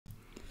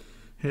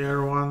Hey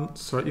everyone,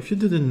 so if you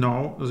didn't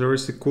know, there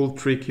is a cool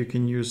trick you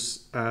can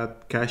use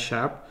at Cash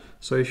App.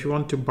 So if you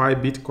want to buy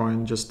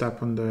Bitcoin, just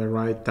tap on the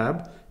right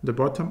tab, the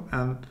bottom,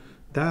 and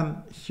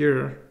then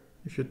here,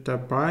 if you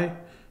tap buy,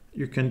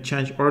 you can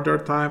change order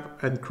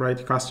type and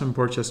create custom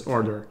purchase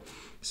order.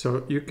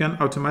 So you can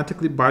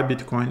automatically buy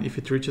Bitcoin if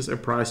it reaches a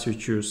price you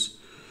choose.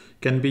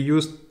 Can be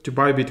used to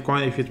buy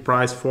Bitcoin if its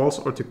price falls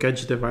or to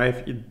catch the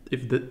wave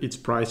if its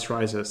price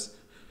rises.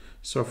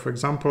 So for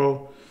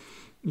example,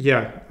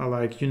 yeah,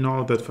 like you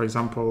know that for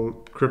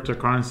example,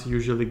 cryptocurrency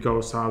usually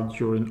goes out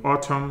during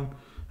autumn,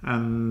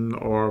 and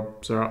or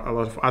there are a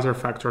lot of other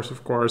factors,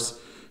 of course.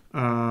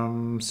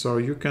 So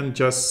you can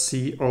just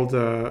see all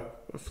the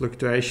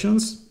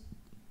fluctuations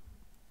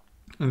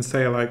and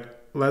say like,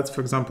 let's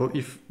for example,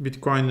 if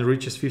Bitcoin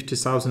reaches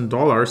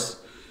 $50,000,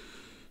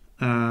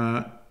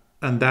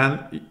 and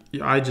then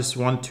I just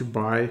want to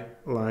buy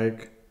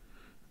like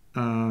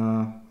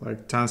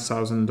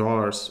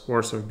 $10,000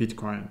 worth of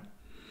Bitcoin.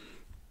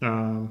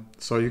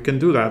 So you can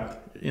do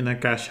that in a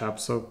Cash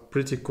App. So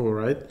pretty cool,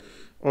 right?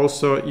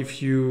 Also,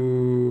 if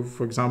you,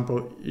 for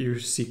example, you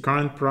see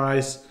current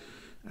price,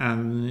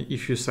 and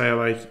if you say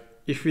like,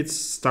 if it's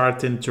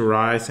starting to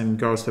rise and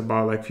goes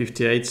about like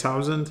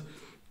 58,000,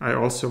 I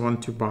also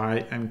want to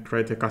buy and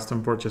create a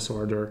custom purchase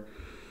order.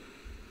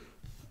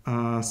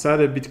 Set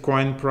a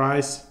Bitcoin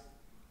price.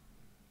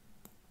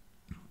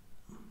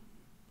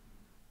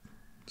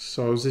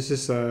 So this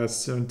is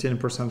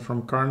 17%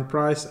 from current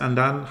price. And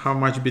then how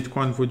much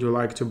Bitcoin would you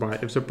like to buy?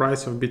 If the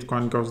price of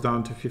Bitcoin goes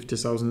down to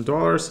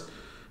 $50,000,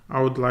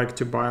 I would like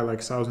to buy like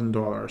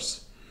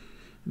 $1,000.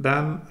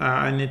 Then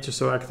I need to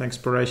select an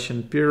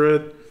expiration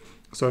period.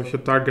 So if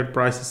your target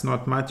price is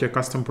not met, your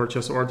custom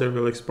purchase order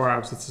will expire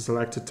after the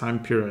selected time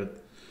period.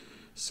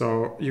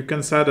 So you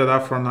can set it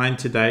up for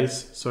 90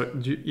 days. So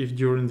if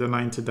during the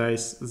 90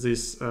 days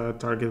this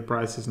target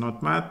price is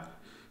not met,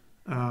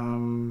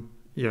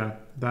 yeah,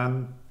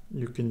 then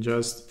you can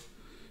just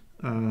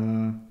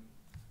then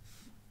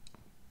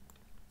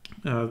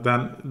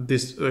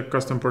this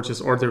custom purchase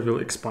order will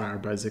expire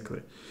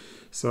basically.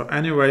 So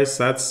anyways,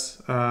 that's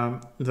a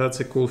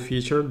cool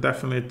feature.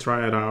 Definitely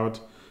try it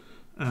out.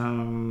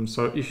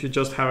 So if you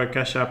just have a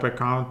Cash App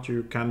account,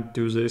 you can't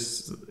do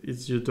this.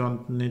 You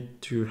don't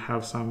need to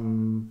have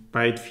some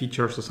paid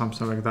features or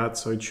something like that,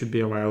 so it should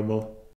be available.